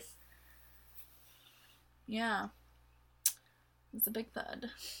floor. Nice. Yeah. It was a big thud.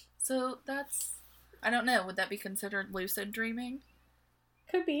 So that's... I don't know. Would that be considered lucid dreaming?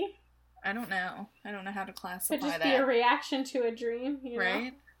 Could be. I don't know. I don't know how to classify that. Could just be a reaction to a dream,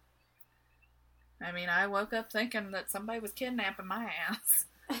 Right? I mean, I woke up thinking that somebody was kidnapping my ass.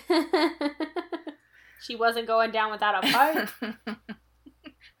 She wasn't going down without a fight.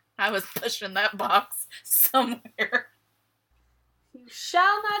 I was pushing that box somewhere. You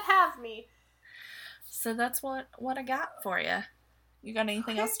shall not have me. So that's what I got for you. You got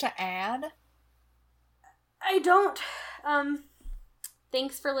anything else to add? I don't.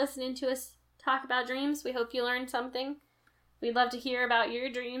 Thanks for listening to us talk about dreams. We hope you learned something. We'd love to hear about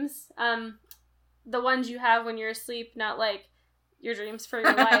your dreams. The ones you have when you're asleep, not your dreams for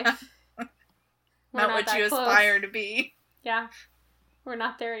your life. Not what you aspire to be. Yeah. We're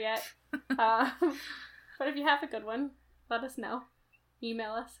not there yet. But if you have a good one, let us know.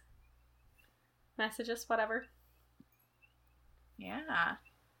 Email us. Message us, whatever. Yeah.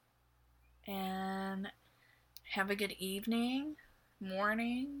 And have a good evening,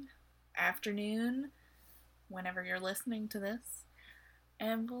 morning, afternoon, whenever you're listening to this.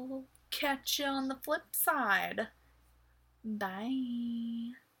 And we'll catch you on the flip side.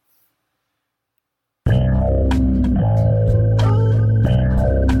 Bye.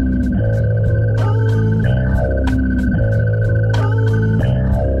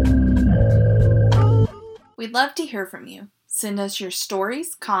 We'd love to hear from you. Send us your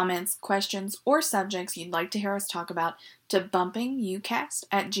stories, comments, questions, or subjects you'd like to hear us talk about to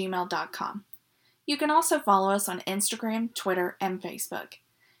bumpingucast@gmail.com. You can also follow us on Instagram, Twitter, and Facebook.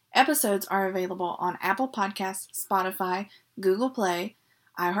 Episodes are available on Apple Podcasts, Spotify, Google Play,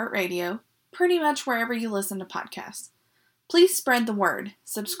 iHeartRadio, pretty much wherever you listen to podcasts. Please spread the word,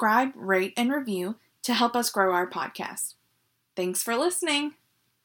 subscribe, rate, and review to help us grow our podcast. Thanks for listening.